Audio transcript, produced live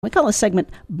We call this segment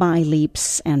By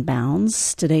Leaps and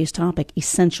Bounds. Today's topic,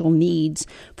 essential needs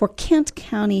for Kent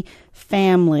County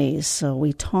families. So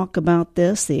we talk about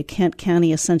this. The Kent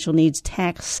County Essential Needs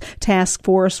Task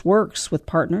Force works with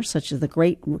partners such as the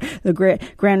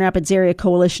Grand Rapids Area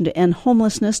Coalition to End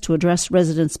Homelessness to address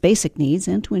residents' basic needs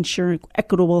and to ensure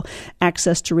equitable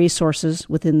access to resources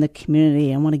within the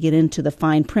community. I want to get into the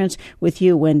fine print with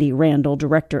you, Wendy Randall,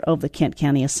 Director of the Kent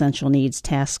County Essential Needs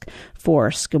Task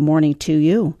Force. Good morning to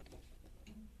you.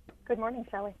 Good morning,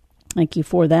 Sally. Thank you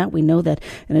for that. We know that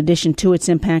in addition to its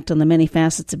impact on the many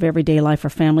facets of everyday life for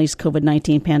families,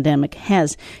 COVID-19 pandemic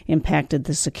has impacted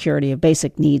the security of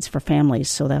basic needs for families.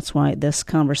 So that's why this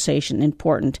conversation is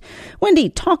important. Wendy,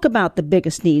 talk about the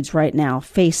biggest needs right now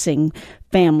facing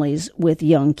families with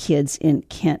young kids in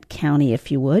Kent County, if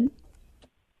you would.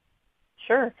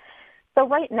 Sure. So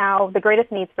right now, the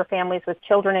greatest needs for families with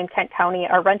children in Kent County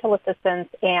are rental assistance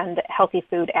and healthy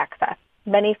food access.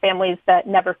 Many families that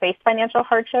never faced financial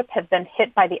hardship have been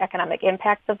hit by the economic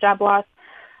impacts of job loss,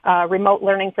 remote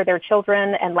learning for their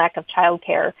children, and lack of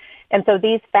childcare. And so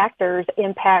these factors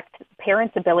impact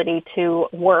parents' ability to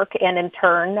work and in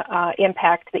turn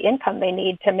impact the income they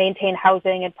need to maintain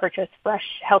housing and purchase fresh,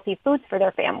 healthy foods for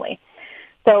their family.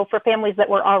 So for families that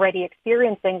were already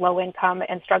experiencing low income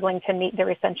and struggling to meet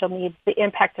their essential needs, the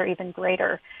impacts are even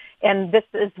greater. And this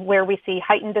is where we see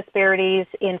heightened disparities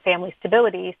in family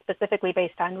stability, specifically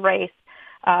based on race,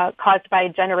 caused by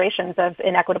generations of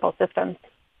inequitable systems.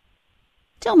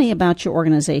 Tell me about your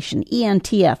organization,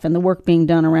 ENTF, and the work being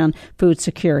done around food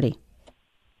security.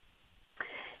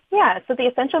 Yeah, so the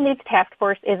Essential Needs Task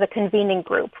Force is a convening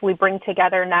group. We bring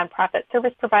together nonprofit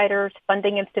service providers,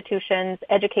 funding institutions,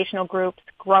 educational groups,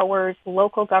 growers,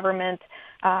 local government,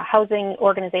 housing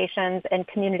organizations, and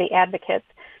community advocates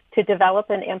to develop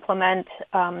and implement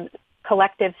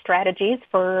collective strategies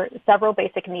for several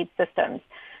basic needs systems.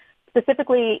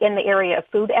 Specifically in the area of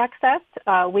food access,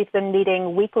 we've been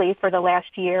meeting weekly for the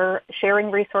last year,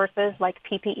 sharing resources like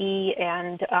PPE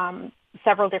and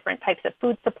several different types of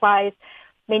food supplies,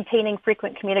 maintaining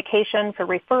frequent communication for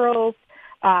referrals,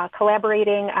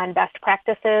 collaborating on best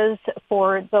practices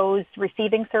for those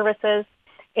receiving services,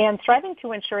 and striving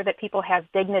to ensure that people have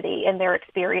dignity in their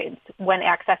experience when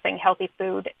accessing healthy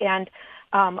food, and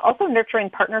also nurturing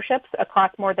partnerships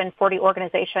across more than 40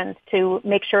 organizations to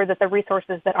make sure that the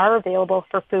resources that are available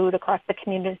for food across the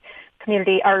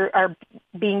community are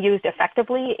being used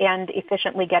effectively and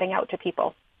efficiently getting out to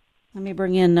people. Let me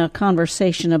bring in a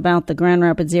conversation about the Grand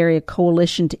Rapids Area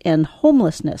Coalition to End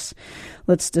Homelessness.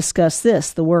 Let's discuss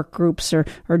this. The work groups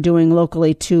are doing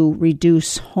locally to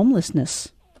reduce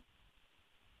homelessness.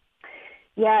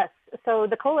 Yes. So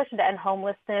the Coalition to End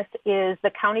Homelessness is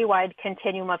the countywide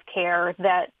continuum of care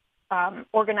that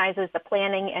organizes the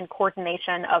planning and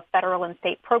coordination of federal and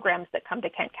state programs that come to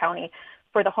Kent County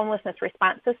for the homelessness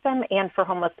response system and for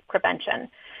homeless prevention.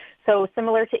 So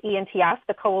similar to ENTF,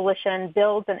 the coalition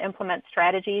builds and implements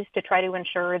strategies to try to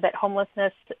ensure that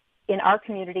homelessness in our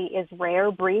community is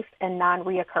rare, brief, and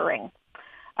non-reoccurring.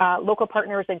 Local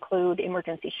partners include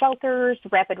emergency shelters,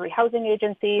 rapid rehousing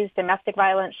agencies, domestic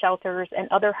violence shelters, and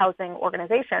other housing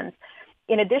organizations,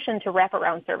 in addition to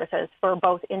wraparound services for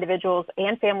both individuals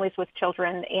and families with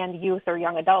children and youth or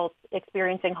young adults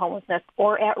experiencing homelessness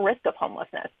or at risk of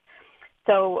homelessness.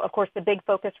 So, of course, the big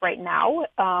focus right now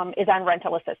is on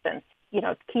rental assistance,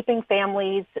 keeping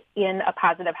families in a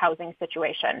positive housing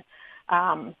situation.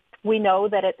 We know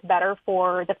that it's better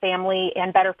for the family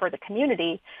and better for the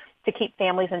community to keep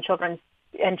families and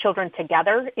children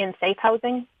together in safe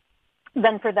housing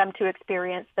than for them to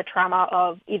experience the trauma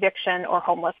of eviction or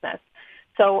homelessness.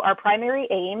 So our primary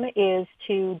aim is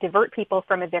to divert people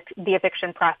from the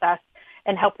eviction process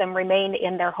and help them remain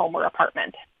in their home or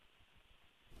apartment.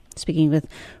 Speaking with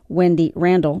Wendy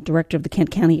Randall, Director of the Kent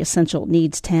County Essential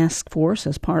Needs Task Force,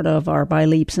 as part of our By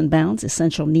Leaps and Bounds,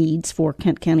 Essential Needs for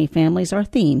Kent County Families, our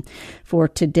theme for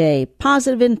today.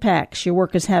 Positive impacts your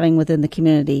work is having within the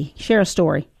community. Share a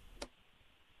story.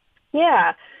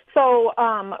 Yeah. So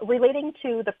relating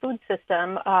to the food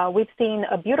system, we've seen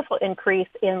a beautiful increase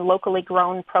in locally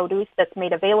grown produce that's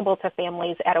made available to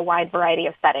families at a wide variety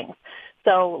of settings.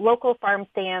 So local farm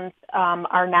stands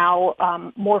are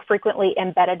now more frequently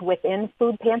embedded within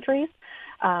food pantries.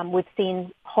 We've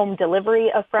seen home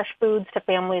delivery of fresh foods to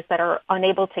families that are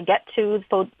unable to get to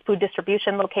food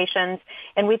distribution locations.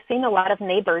 And we've seen a lot of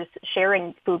neighbors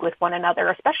sharing food with one another,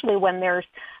 especially when there's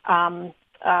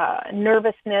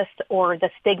nervousness or the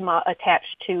stigma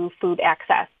attached to food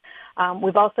access.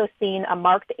 We've also seen a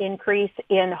marked increase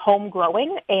in home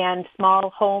growing and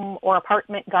small home or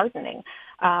apartment gardening,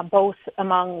 both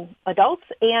among adults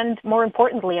and, more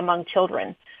importantly, among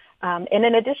children. And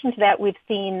in addition to that, we've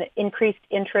seen increased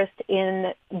interest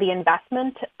in the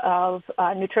investment of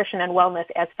nutrition and wellness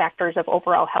as factors of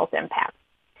overall health impact.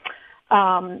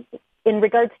 In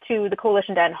regards to the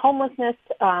Coalition to End Homelessness,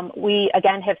 we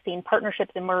again have seen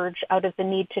partnerships emerge out of the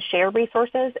need to share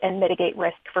resources and mitigate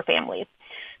risk for families.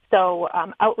 So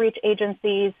outreach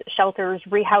agencies, shelters,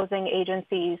 rehousing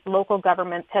agencies, local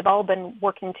governments have all been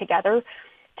working together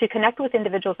to connect with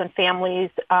individuals and families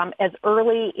as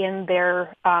early in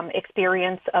their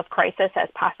experience of crisis as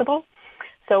possible.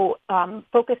 So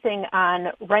focusing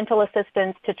on rental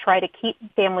assistance to try to keep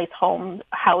families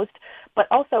housed, but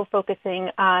also focusing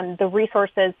on the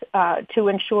resources to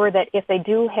ensure that if they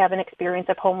do have an experience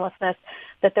of homelessness,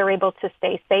 that they're able to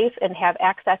stay safe and have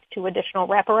access to additional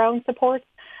wraparound supports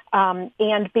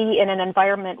and be in an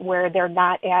environment where they're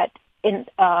not at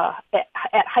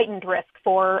heightened risk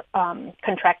for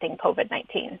contracting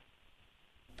COVID-19.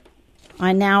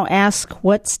 I now ask,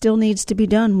 what still needs to be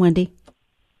done, Wendy?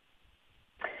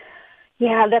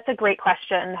 Yeah, that's a great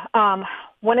question.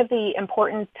 One of the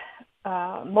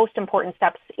most important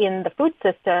steps in the food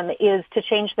system is to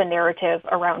change the narrative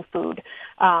around food.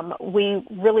 We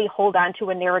really hold on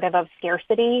to a narrative of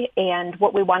scarcity, and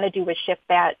what we want to do is shift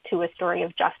that to a story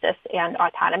of justice and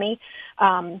autonomy.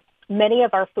 Many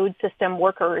of our food system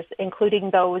workers, including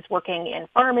those working in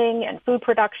farming and food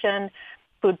production,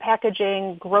 food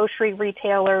packaging, grocery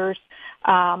retailers,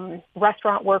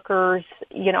 restaurant workers,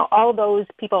 all those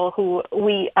people who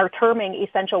we are terming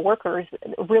essential workers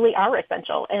really are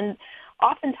essential. And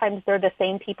oftentimes they're the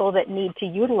same people that need to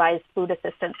utilize food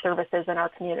assistance services in our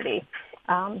community.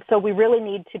 So we really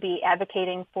need to be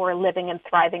advocating for living and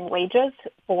thriving wages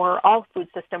for all food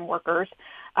system workers,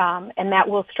 and that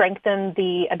will strengthen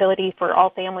the ability for all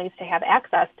families to have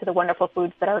access to the wonderful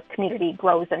foods that our community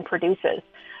grows and produces.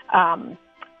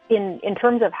 In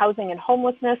terms of housing and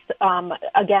homelessness,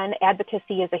 again,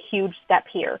 advocacy is a huge step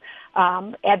here.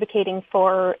 Advocating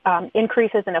for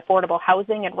increases in affordable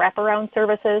housing and wraparound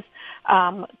services,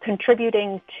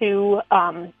 contributing to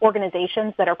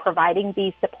organizations that are providing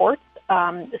these supports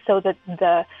so that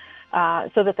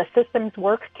the system's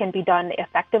work can be done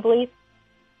effectively,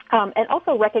 and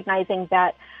also recognizing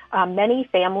that many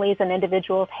families and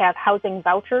individuals have housing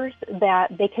vouchers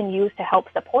that they can use to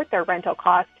help support their rental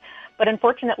costs. But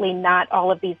unfortunately, not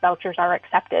all of these vouchers are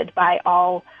accepted by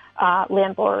all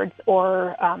landlords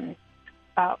or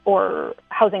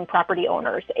housing property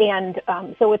owners. And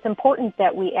so it's important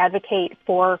that we advocate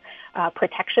for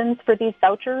protections for these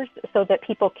vouchers so that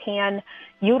people can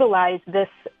utilize this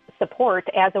support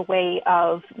as a way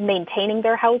of maintaining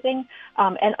their housing,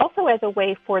 and also as a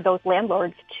way for those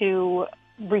landlords to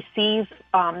receive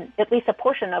at least a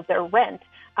portion of their rent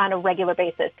on a regular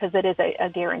basis, because it is a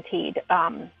guaranteed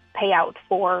payout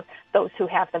for those who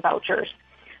have the vouchers.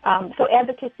 So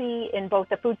advocacy in both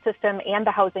the food system and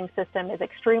the housing system is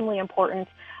extremely important.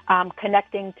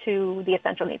 Connecting to the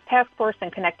Essential Needs Task Force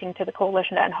and connecting to the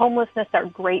Coalition to End Homelessness are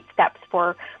great steps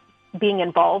for being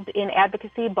involved in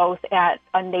advocacy, both at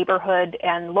a neighborhood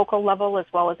and local level as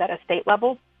well as at a state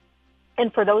level.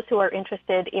 And for those who are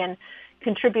interested in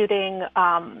contributing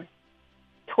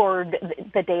toward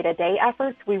the day-to-day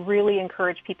efforts, we really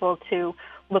encourage people to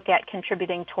look at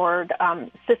contributing toward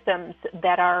systems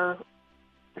that are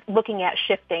looking at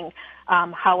shifting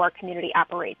how our community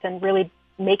operates and really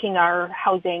making our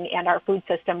housing and our food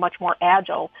system much more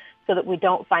agile so that we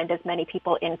don't find as many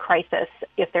people in crisis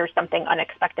if there's something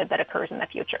unexpected that occurs in the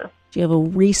future. Do you have a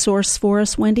resource for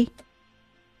us, Wendy?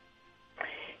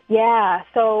 Yeah,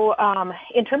 so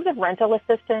in terms of rental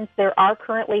assistance, there are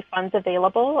currently funds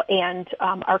available, and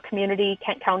our community,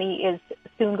 Kent County, is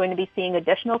soon going to be seeing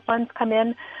additional funds come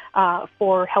in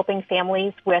for helping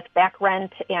families with back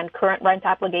rent and current rent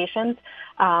obligations.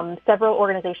 Several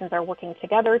organizations are working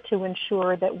together to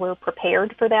ensure that we're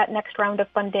prepared for that next round of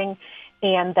funding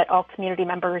and that all community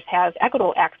members have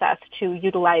equitable access to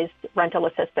utilize rental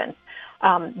assistance.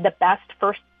 The best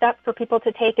first step for people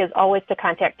to take is always to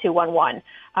contact 211.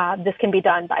 This can be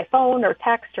done by phone or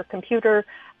text or computer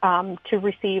to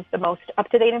receive the most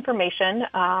up-to-date information,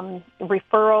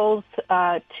 referrals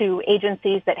to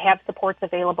agencies that have supports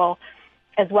available,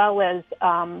 as well as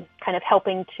kind of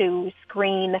helping to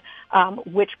screen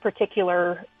which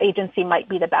particular agency might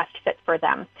be the best fit for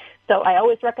them. So I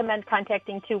always recommend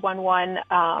contacting 211,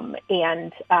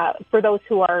 and for those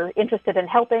who are interested in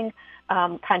helping,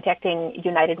 contacting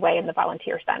United Way and the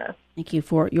Volunteer Center. Thank you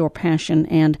for your passion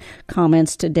and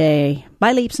comments today.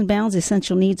 By leaps and bounds,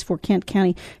 essential needs for Kent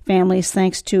County families.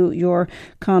 Thanks to your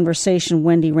conversation,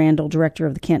 Wendy Randall, Director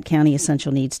of the Kent County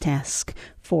Essential Needs Task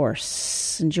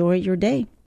Force. Enjoy your day.